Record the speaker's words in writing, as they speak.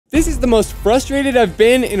This is the most frustrated I've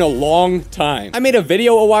been in a long time. I made a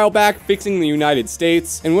video a while back fixing the United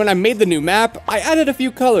States, and when I made the new map, I added a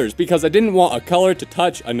few colors because I didn't want a color to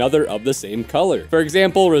touch another of the same color. For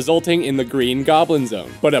example, resulting in the green goblin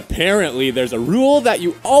zone. But apparently there's a rule that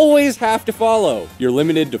you always have to follow. You're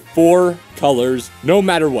limited to 4 colors, no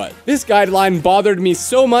matter what. This guideline bothered me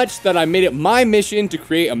so much that I made it my mission to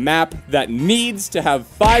create a map that needs to have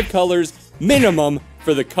 5 colors minimum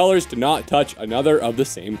for the colors to not touch another of the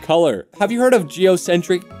same color. Have you heard of the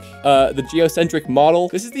geocentric model?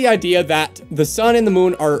 This is the idea that the sun and the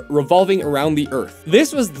moon are revolving around the earth.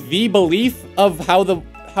 This was the belief of how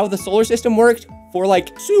the solar system worked for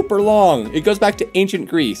like super long. It goes back to ancient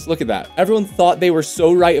Greece. Look at that. Everyone thought they were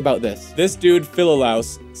so right about this. This dude,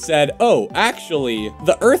 Philolaus, said, oh, actually,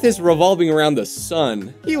 the earth is revolving around the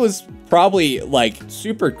sun. He was probably like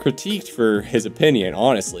super critiqued for his opinion,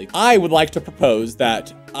 honestly. I would like to propose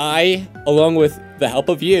that I, along with the help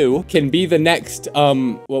of you, can be the next,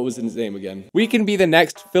 what was his name again? We can be the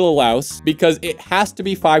next Philolaus because it has to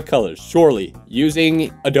be 5 colors, surely.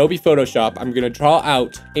 Using Adobe Photoshop, I'm gonna draw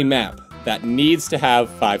out a map that needs to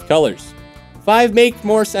have 5 colors. 5 make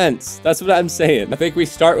more sense. That's what I'm saying. I think we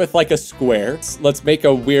start with like a square. Let's make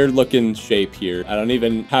a weird looking shape here. I don't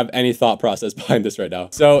even have any thought process behind this right now.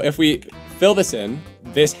 So if we fill this in,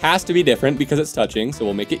 this has to be different because it's touching, so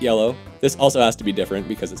we'll make it yellow. This also has to be different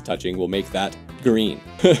because it's touching. We'll make that green.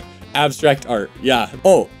 Abstract art, yeah.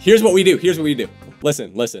 Oh, here's what we do,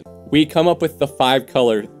 Listen. We come up with the 5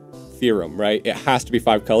 color theorem, right? It has to be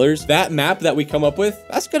 5 colors. That map that we come up with,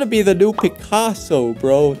 that's gonna be the new Picasso,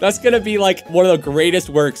 bro. That's gonna be like one of the greatest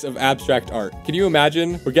works of abstract art. Can you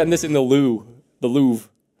imagine? We're getting this in the Louvre.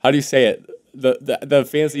 How do you say it? The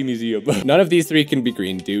fancy museum. None of these 3 can be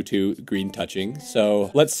green due to green touching. So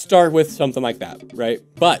let's start with something like that, right?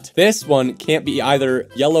 But this one can't be either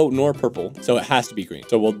yellow nor purple, so it has to be green.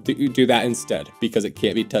 So we'll do that instead because it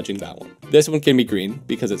can't be touching that one. This one can be green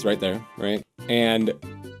because it's right there, right? And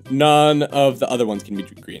none of the other ones can be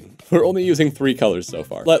green. We're only using 3 colors so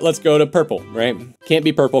far. Let's go to purple, right? Can't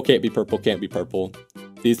be purple, can't be purple, can't be purple.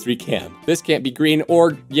 These 3 can. This can't be green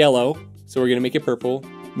or yellow, so we're gonna make it purple.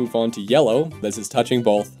 Move on to yellow. This is touching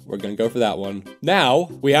both. We're gonna go for that one. Now,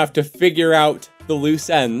 we have to figure out the loose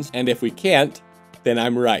ends, and if we can't, then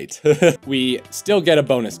I'm right. We still get a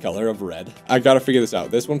bonus color of red. I gotta figure this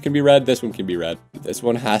out. This one can be red, this one can be red. This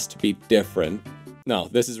one has to be different. No,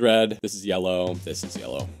 this is red, this is yellow, this is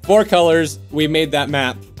yellow. 4 colors, we made that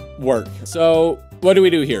map work. So, what do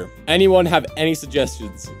we do here? Anyone have any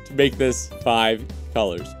suggestions to make this 5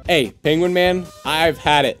 colors? Hey, Penguin Man, I've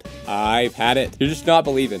had it. You're just not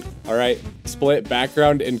believing, all right? Split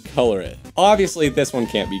background and color it. Obviously, this one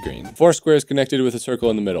can't be green. 4 squares connected with a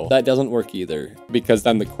circle in the middle. That doesn't work either, because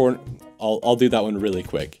then the corner... I'll do that one really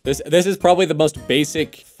quick. This is probably the most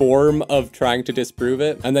basic form of trying to disprove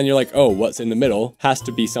it. And then you're like, oh, what's in the middle has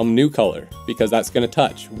to be some new color because that's gonna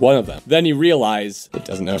touch one of them. Then you realize it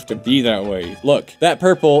doesn't have to be that way. Look, that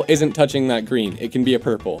purple isn't touching that green. It can be a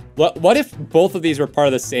purple. What if both of these were part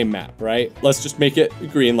of the same map, right? Let's just make it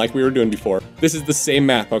green like we were doing before. This is the same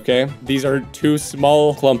map, okay? These are 2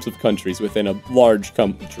 small clumps of countries within a large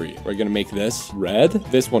country. We're gonna make this red.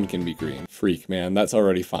 This one can be green. Freak, man, that's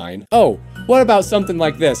already fine. Oh, what about something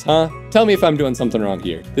like this, huh? Tell me if I'm doing something wrong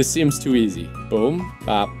here. This seems too easy. Boom,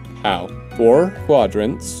 bop, pow. 4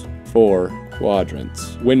 quadrants.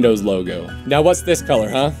 Windows logo. Now what's this color,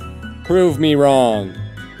 huh? Prove me wrong.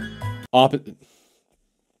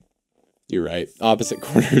 You're right. Opposite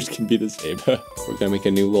corners can be the same. We're gonna make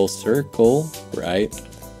a new little circle, right?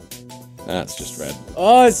 That's just red.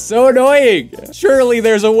 Oh, it's so annoying. Surely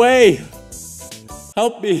there's a way.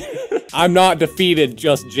 Help me. I'm not defeated,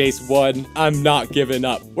 just Jace won. I'm not giving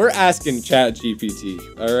up. We're asking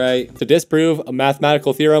ChatGPT, all right? To disprove a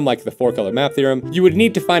mathematical theorem like the 4-color map theorem, you would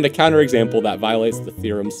need to find a counterexample that violates the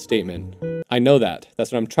theorem's statement. I know that.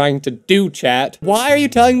 That's what I'm trying to do, chat. Why are you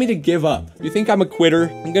telling me to give up? You think I'm a quitter?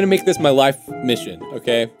 I'm gonna make this my life mission,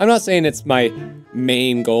 okay? I'm not saying it's my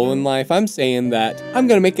main goal in life. I'm saying that I'm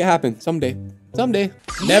gonna make it happen someday. Someday.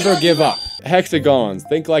 Never give up. Hexagons.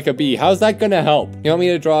 Think like a bee. How's that gonna help? You want me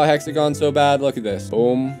to draw a hexagon so bad? Look at this.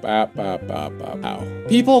 Boom. Bop, bop, bop, bop. Ow.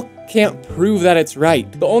 People can't prove that it's right.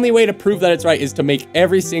 The only way to prove that it's right is to make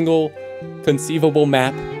every single conceivable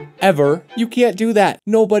map ever. You can't do that.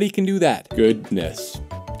 Nobody can do that. Goodness.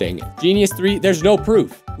 Dang it. Genius 3, there's no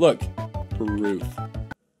proof. Look. Proof.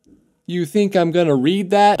 You think I'm gonna read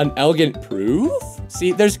that? An elegant proof?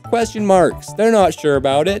 See, there's question marks. They're not sure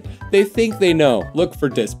about it. They think they know. Look for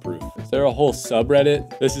disproof. Is there a whole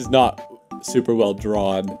subreddit? This is not super well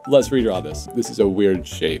drawn. Let's redraw this. This is a weird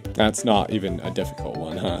shape. That's not even a difficult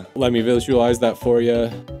one, huh? Let me visualize that for you.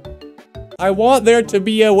 I want there to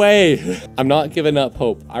be a way. I'm not giving up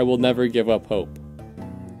hope. I will never give up hope.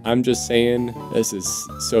 I'm just saying, this is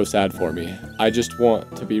so sad for me. I just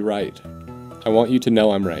want to be right. I want you to know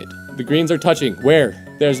I'm right. The greens are touching. Where?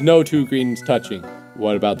 There's no two greens touching.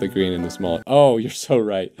 What about the green in the small? Oh, you're so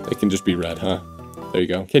right. It can just be red, huh? There you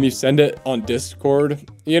go. Can you send it on Discord?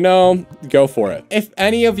 You know, go for it. If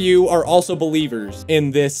any of you are also believers in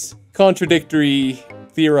this contradictory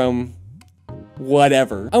theorem,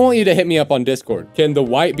 whatever, I want you to hit me up on Discord. Can the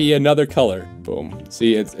white be another color? Boom.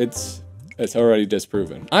 See, it's already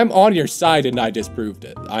disproven. I'm on your side and I disproved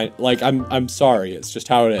it. I'm sorry. It's just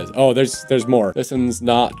how it is. Oh, there's more. This one's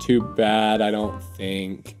not too bad, I don't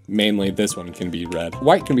think. Mainly this one can be red.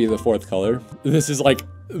 White can be the fourth color. This is like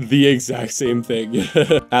the exact same thing.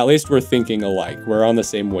 At least we're thinking alike. We're on the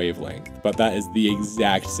same wavelength, but that is the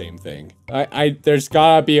exact same thing. There's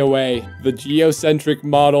gotta be a way. The geocentric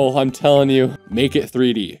model, I'm telling you, make it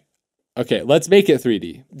 3D. Okay, let's make it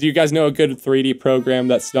 3D. Do you guys know a good 3D program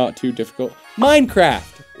that's not too difficult?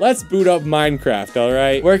 Minecraft! Let's boot up Minecraft, all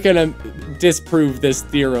right? We're gonna disprove this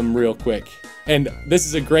theorem real quick. And this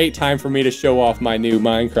is a great time for me to show off my new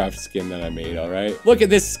Minecraft skin that I made, all right? Look at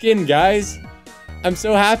this skin, guys. I'm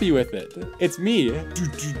so happy with it. It's me.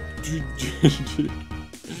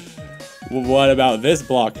 What about this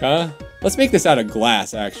block, huh? Let's make this out of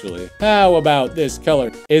glass, actually. How about this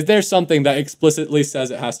color? Is there something that explicitly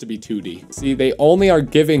says it has to be 2D? See, they only are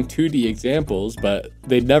giving 2D examples, but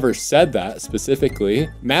they never said that specifically.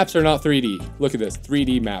 Maps are not 3D. Look at this,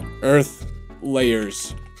 3D map. Earth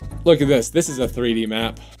layers. Look at this, this is a 3D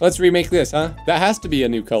map. Let's remake this, huh? That has to be a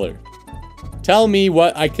new color. Tell me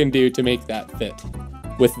what I can do to make that fit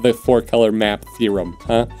with the 4-color map theorem,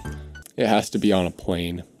 huh? It has to be on a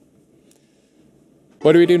plane.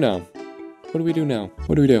 What do we do now? What do we do now?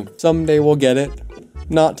 What do we do? Someday we'll get it.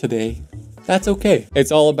 Not today. That's okay.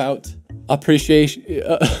 It's all about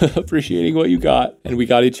appreciating what you got. And we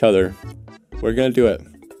got each other. We're gonna do it.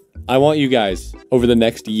 I want you guys, over the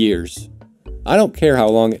next years, I don't care how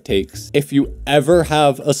long it takes. If you ever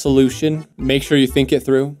have a solution, make sure you think it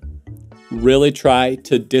through. Really try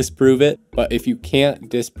to disprove it, but if you can't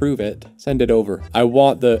disprove it, send it over. I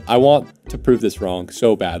want to prove this wrong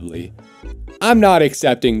so badly. I'm not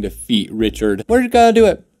accepting defeat, Richard. We're gonna do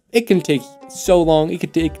it. It can take so long. It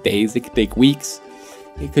could take days. It could take weeks.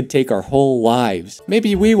 It could take our whole lives.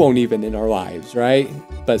 Maybe we won't even in our lives, right?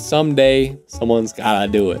 But someday, someone's gotta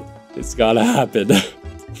do it. It's gotta happen.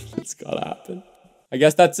 It's gotta happen. I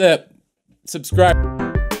guess that's it. Subscribe.